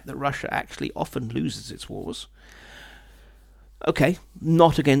the fact that Russia actually often loses its wars, okay,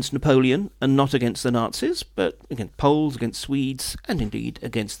 not against Napoleon and not against the Nazis, but against Poles, against Swedes, and indeed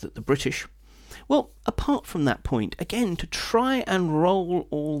against the British. Well, apart from that point, again, to try and roll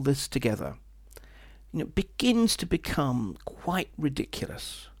all this together, begins to become quite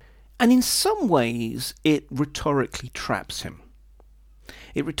ridiculous. And in some ways, it rhetorically traps him.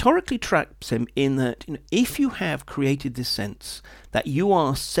 It rhetorically traps him in that if you have created this sense that you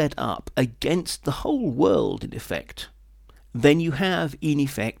are set up against the whole world, in effect, then you have, in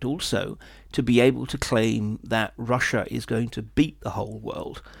effect, also to be able to claim that Russia is going to beat the whole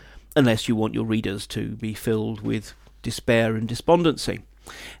world, unless you want your readers to be filled with despair and despondency.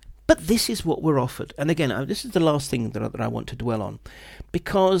 But this is what we're offered. And again, this is the last thing that I want to dwell on,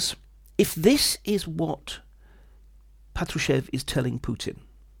 because if this is what Patrushev is telling Putin,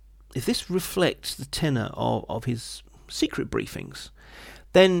 if this reflects the tenor of his secret briefings,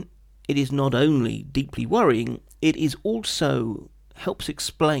 then it is not only deeply worrying, it is also helps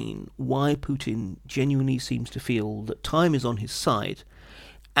explain why Putin genuinely seems to feel that time is on his side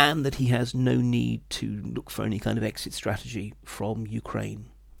and that he has no need to look for any kind of exit strategy from Ukraine.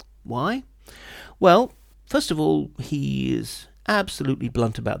 Why? Well, first of all, he is absolutely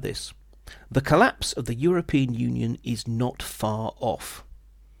blunt about this. The collapse of the European Union is not far off.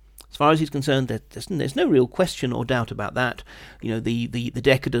 As far as he's concerned, there's no real question or doubt about that. The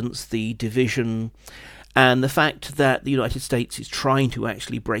decadence, the division, and the fact that the United States is trying to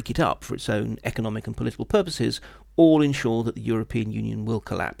actually break it up for its own economic and political purposes all ensure that the European Union will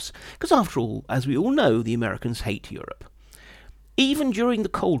collapse. Because after all, as we all know, the Americans hate Europe. Even during the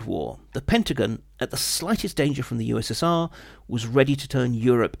Cold War, the Pentagon, at the slightest danger from the USSR, was ready to turn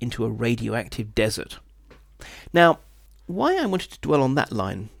Europe into a radioactive desert. Now, why I wanted to dwell on that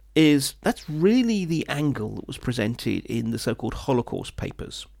line is that's really the angle that was presented in the so-called Holocaust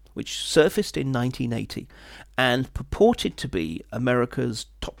Papers, which surfaced in 1980 and purported to be America's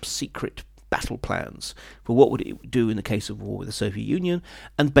top-secret battle plans for what would it do in the case of war with the Soviet Union,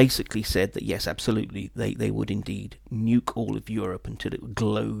 and basically said that yes, absolutely, they would indeed nuke all of Europe until it would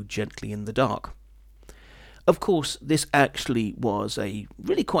glow gently in the dark. Of course, this actually was a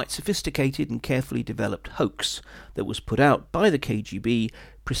really quite sophisticated and carefully developed hoax that was put out by the KGB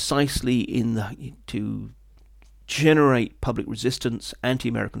precisely to generate public resistance,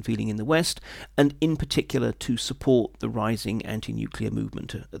 anti-American feeling in the West, and in particular to support the rising anti-nuclear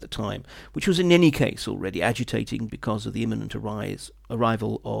movement at the time, which was in any case already agitating because of the imminent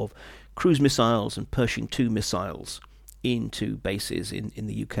arrival of cruise missiles and Pershing II missiles into bases in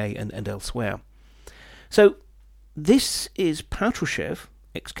the UK and elsewhere. So this is Patrushev,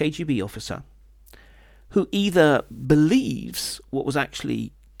 ex-KGB officer, who either believes what was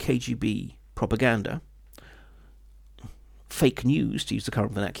actually KGB propaganda, fake news, to use the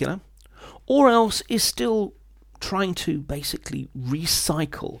current vernacular, or else is still trying to basically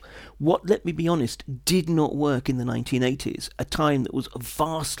recycle what, let me be honest, did not work in the 1980s, a time that was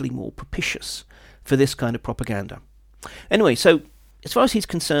vastly more propitious for this kind of propaganda. Anyway, so as far as he's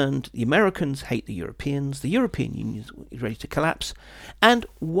concerned, the Americans hate the Europeans, the European Union is ready to collapse, and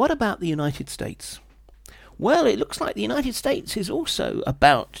what about the United States? Well, it looks like the United States is also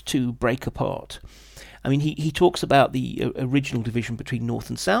about to break apart. I mean, he talks about the original division between North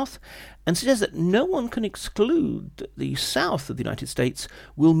and South and says that no one can exclude that the South of the United States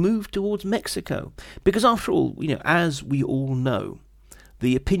will move towards Mexico. Because after all, as we all know,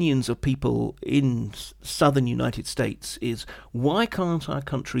 the opinions of people in southern United States is, why can't our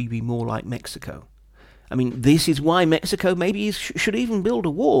country be more like Mexico? I mean, this is why Mexico maybe should even build a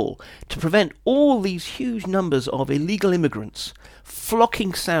wall to prevent all these huge numbers of illegal immigrants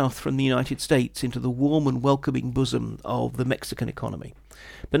flocking south from the United States into the warm and welcoming bosom of the Mexican economy.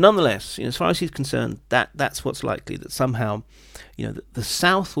 But nonetheless, as far as he's concerned, that's what's likely, that somehow, the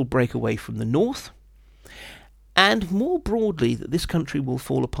South will break away from the North, and more broadly that this country will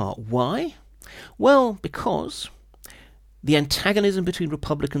fall apart. Why? Well, because the antagonism between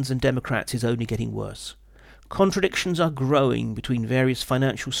Republicans and Democrats is only getting worse. Contradictions are growing between various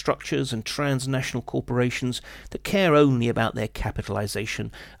financial structures and transnational corporations that care only about their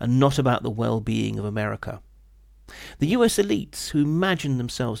capitalization and not about the well-being of America. The US elites, who imagine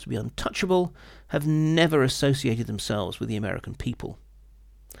themselves to be untouchable, have never associated themselves with the American people.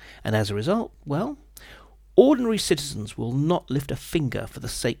 And as a result, well, ordinary citizens will not lift a finger for the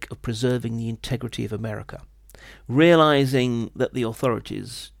sake of preserving the integrity of America, realizing that the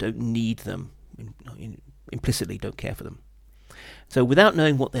authorities don't need them, implicitly don't care for them. So without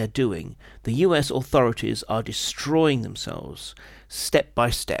knowing what they're doing, the US authorities are destroying themselves step by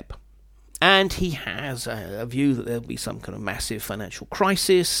step. And he has a view that there'll be some kind of massive financial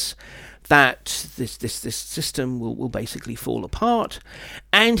crisis, that this system will basically fall apart.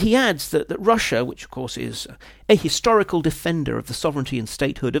 And he adds that Russia, which of course is a historical defender of the sovereignty and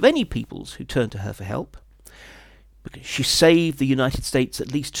statehood of any peoples who turn to her for help, because she saved the United States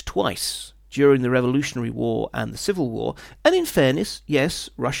at least twice during the Revolutionary War and the Civil War, and in fairness, yes,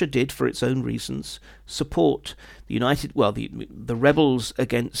 Russia did, for its own reasons, support the rebels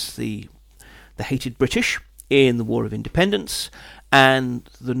against the hated British in the War of Independence, and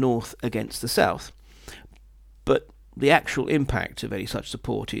the North against the South. But the actual impact of any such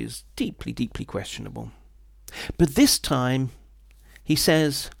support is deeply, deeply questionable. But this time, he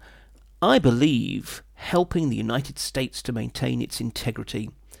says, I believe helping the United States to maintain its integrity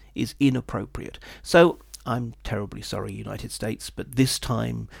is inappropriate. So I'm terribly sorry, United States, but this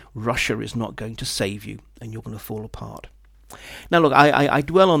time Russia is not going to save you, and you're going to fall apart. Now look, I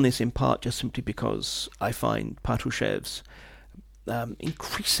dwell on this in part just simply because I find Patrushev's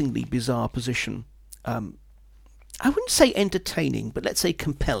increasingly bizarre position, I wouldn't say entertaining, but let's say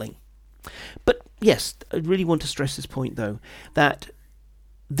compelling. But yes, I really want to stress this point though, that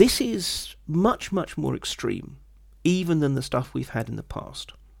this is much, much more extreme even than the stuff we've had in the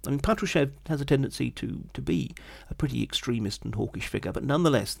past. I mean, Patrushev has a tendency to be a pretty extremist and hawkish figure, but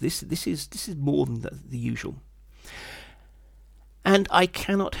nonetheless, this is more than the usual. And I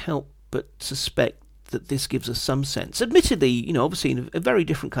cannot help but suspect that this gives us some sense, admittedly, obviously in a very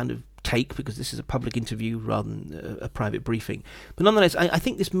different kind of take, because this is a public interview rather than a private briefing. But nonetheless, I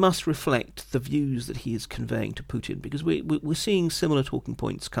think this must reflect the views that he is conveying to Putin, because we're seeing similar talking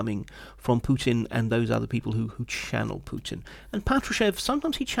points coming from Putin and those other people who channel Putin. And Patrushev,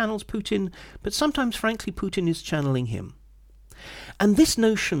 sometimes he channels Putin, but sometimes, frankly, Putin is channeling him. And this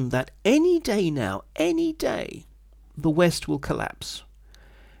notion that any day now, any day, the West will collapse,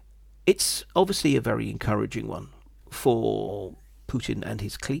 it's obviously a very encouraging one for Putin and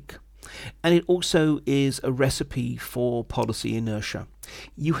his clique. And it also is a recipe for policy inertia.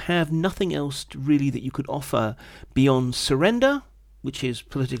 You have nothing else really that you could offer beyond surrender, which is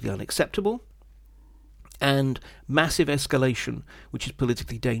politically unacceptable, and massive escalation, which is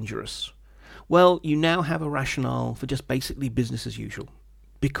politically dangerous. Well, you now have a rationale for just basically business as usual,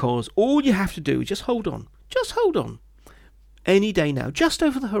 because all you have to do is just hold on. Just hold on. Any day now, just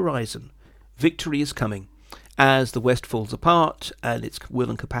over the horizon, victory is coming as the West falls apart and its will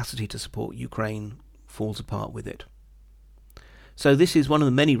and capacity to support Ukraine falls apart with it. So this is one of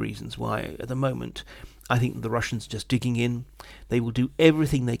the many reasons why, at the moment, I think the Russians are just digging in. They will do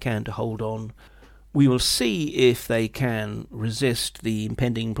everything they can to hold on. We will see if they can resist the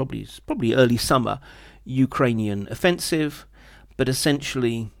impending, probably early summer, Ukrainian offensive, but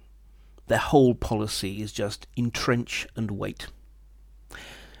essentially their whole policy is just entrench and wait.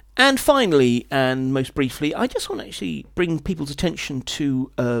 And finally, and most briefly, I just want to actually bring people's attention to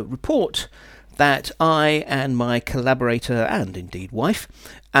a report that I and my collaborator and indeed wife,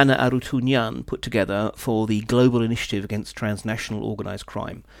 Anna Arutunyan, put together for the Global Initiative Against Transnational Organised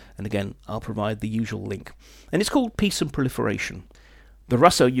Crime. And again, I'll provide the usual link. And it's called Peace and Proliferation: The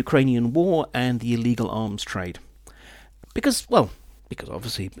Russo-Ukrainian War and the Illegal Arms Trade. Because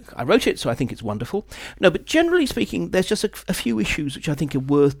obviously I wrote it, so I think it's wonderful. No, but generally speaking, there's just a few issues which I think are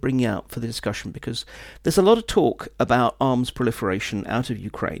worth bringing out for the discussion, because there's a lot of talk about arms proliferation out of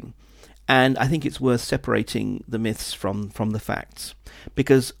Ukraine, and I think it's worth separating the myths from the facts,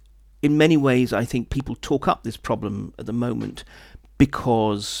 because in many ways I think people talk up this problem at the moment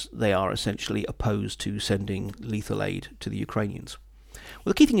because they are essentially opposed to sending lethal aid to the Ukrainians.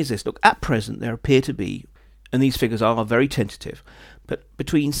 Well, the key thing is this. Look, at present there appear to be, and these figures are very tentative, but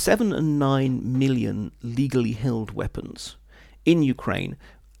between 7 and 9 million legally held weapons in Ukraine,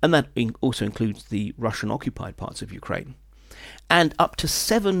 and that also includes the Russian-occupied parts of Ukraine, and up to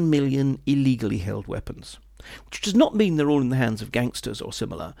 7 million illegally held weapons, which does not mean they're all in the hands of gangsters or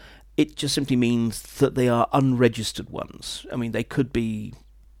similar. It just simply means that they are unregistered ones. I mean, they could be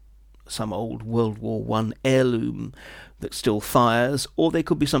some old World War I heirloom that still fires, or they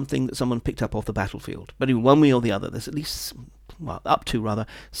could be something that someone picked up off the battlefield. But in one way or the other, there's at least, up to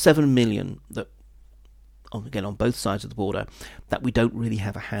 7 million that, again, on both sides of the border, that we don't really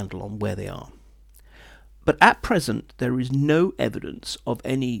have a handle on where they are. But at present, there is no evidence of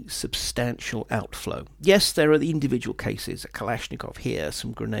any substantial outflow. Yes, there are the individual cases, a Kalashnikov here,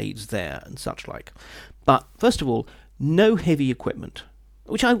 some grenades there, and such like. But, first of all, no heavy equipment,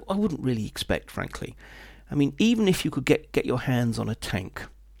 which I wouldn't really expect, frankly. I mean, even if you could get your hands on a tank,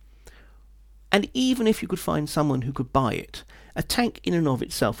 and even if you could find someone who could buy it, a tank in and of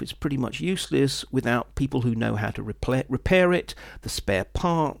itself is pretty much useless without people who know how to repair it, the spare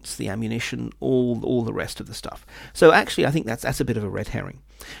parts, the ammunition, all the rest of the stuff. So actually, I think that's a bit of a red herring.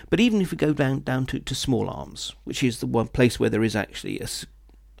 But even if we go down to small arms, which is the one place where there is actually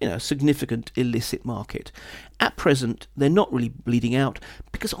a significant illicit market, at present they're not really bleeding out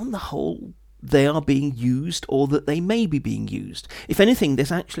because on the whole they are being used, or that they may be being used. If anything,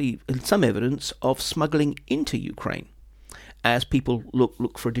 there's actually some evidence of smuggling into Ukraine as people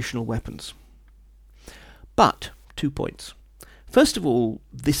look for additional weapons. But 2 points. First of all,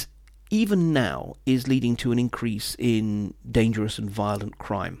 this even now is leading to an increase in dangerous and violent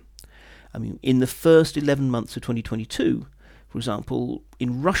crime. I mean, in the first 11 months of 2022, for example,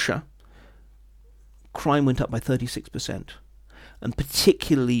 in Russia, crime went up by 36%, and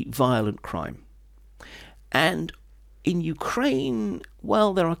particularly violent crime. And in Ukraine,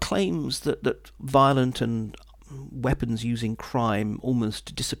 well, there are claims that violent and weapons-using crime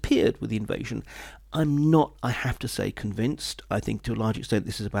almost disappeared with the invasion. I'm not, I have to say, convinced. I think to a large extent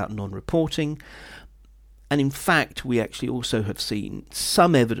this is about non-reporting. And in fact, we actually also have seen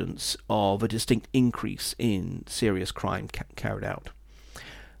some evidence of a distinct increase in serious crime carried out.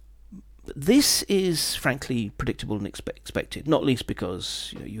 But this is frankly predictable and expected, not least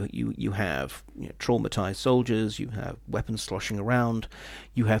because you have traumatized soldiers, you have weapons sloshing around,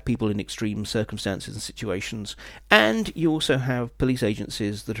 you have people in extreme circumstances and situations, and you also have police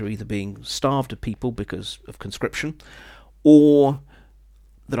agencies that are either being starved of people because of conscription, or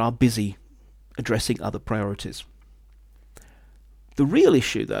that are busy addressing other priorities. The real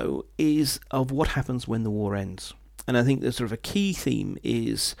issue, though, is of what happens when the war ends. And I think there's sort of a key theme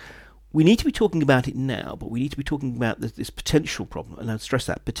is we need to be talking about it now, but we need to be talking about this potential problem, and I'd stress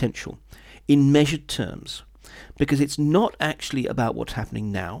that potential, in measured terms, because it's not actually about what's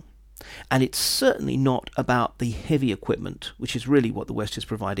happening now, and it's certainly not about the heavy equipment, which is really what the West is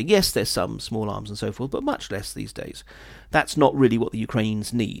providing. Yes, there's some small arms and so forth, but much less these days. That's not really what the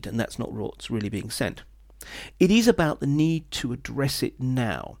Ukrainians need, and that's not what's really being sent. It is about the need to address it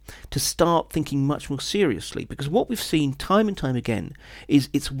now, to start thinking much more seriously, because what we've seen time and time again is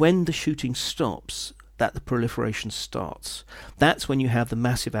it's when the shooting stops that the proliferation starts. That's when you have the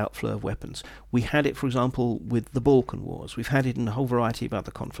massive outflow of weapons. We had it, for example, with the Balkan Wars. We've had it in a whole variety of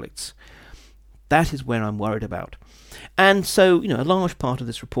other conflicts. That is where I'm worried about. And so, a large part of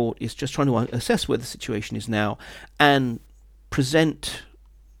this report is just trying to assess where the situation is now and present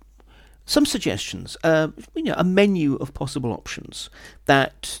some suggestions, a menu of possible options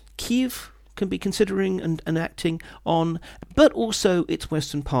that Kyiv can be considering and acting on, but also its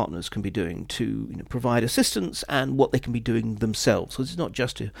Western partners can be doing to provide assistance and what they can be doing themselves. So it's not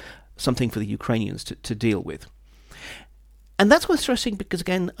just something for the Ukrainians to deal with. And that's worth stressing because,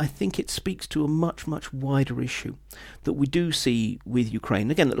 again, I think it speaks to a much, much wider issue that we do see with Ukraine.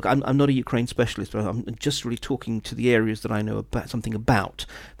 Again, look, I'm not a Ukraine specialist, but I'm just really talking to the areas that I know something about.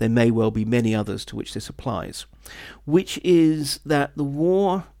 There may well be many others to which this applies, which is that the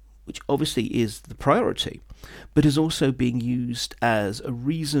war, which obviously is the priority, but is also being used as a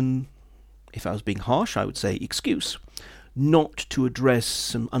reason, if I was being harsh, I would say excuse, not to address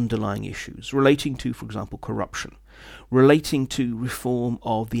some underlying issues relating to, for example, corruption, relating to reform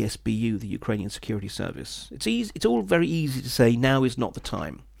of the SBU, the Ukrainian Security Service. It's all very easy to say now is not the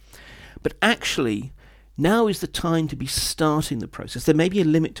time. But actually, now is the time to be starting the process. There may be a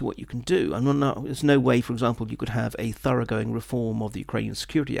limit to what you can do. There's no way, for example, you could have a thoroughgoing reform of the Ukrainian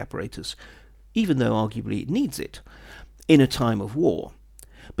security apparatus, even though arguably it needs it, in a time of war.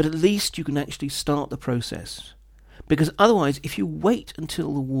 But at least you can actually start the process. Because otherwise, if you wait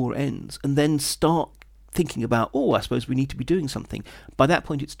until the war ends and then start thinking about, I suppose we need to be doing something, by that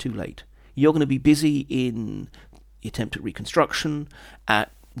point it's too late. You're going to be busy in the attempt at reconstruction,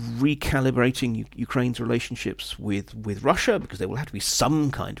 at recalibrating Ukraine's relationships with Russia, because there will have to be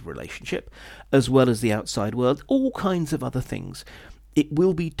some kind of relationship, as well as the outside world, all kinds of other things. It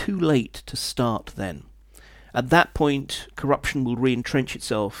will be too late to start then. At that point, corruption will re-entrench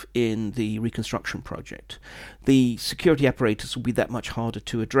itself in the reconstruction project. The security apparatus will be that much harder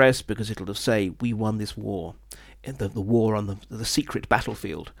to address because it'll say, we won this war, the war on the secret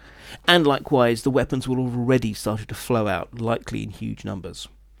battlefield. And likewise, the weapons will already started to flow out, likely in huge numbers.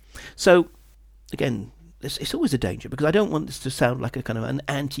 So, again, it's always a danger, because I don't want this to sound like a kind of an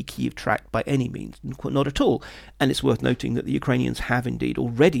anti-Kiev tract by any means, not at all. And it's worth noting that the Ukrainians have indeed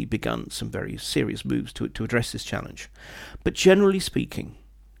already begun some very serious moves to address this challenge. But generally speaking,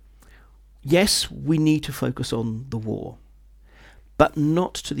 yes, we need to focus on the war, but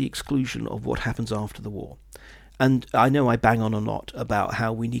not to the exclusion of what happens after the war. And I know I bang on a lot about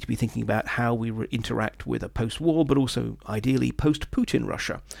how we need to be thinking about how we interact with a post-war, but also ideally post-Putin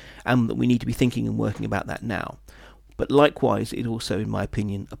Russia, and that we need to be thinking and working about that now. But likewise, it also, in my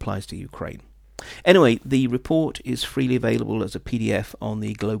opinion, applies to Ukraine. Anyway, the report is freely available as a PDF on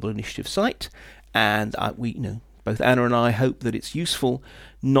the Global Initiative site, and both Anna and I hope that it's useful,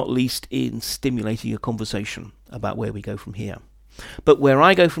 not least in stimulating a conversation about where we go from here. But where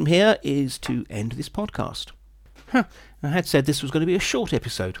I go from here is to end this podcast. I had said this was going to be a short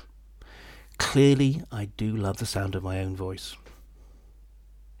episode. Clearly, I do love the sound of my own voice.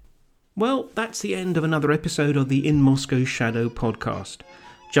 Well, that's the end of another episode of the In Moscow's Shadow podcast.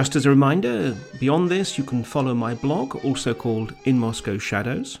 Just as a reminder, beyond this, you can follow my blog, also called In Moscow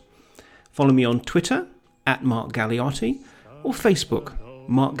Shadows. Follow me on Twitter, @MarkGalliotti, or Facebook,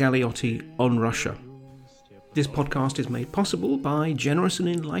 Mark Galliotti on Russia. This podcast is made possible by generous and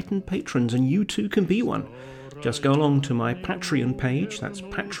enlightened patrons, and you too can be one. Just go along to my Patreon page, that's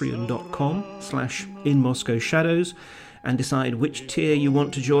patreon.com/InMoscowShadows, and decide which tier you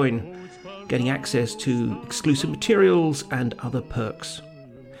want to join, getting access to exclusive materials and other perks.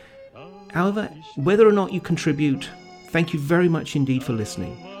 However, whether or not you contribute, thank you very much indeed for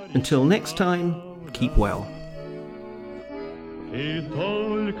listening. Until next time, keep well. И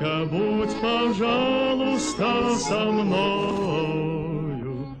только будь, пожалуйста, со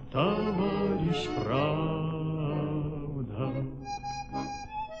мною, товарищ прав.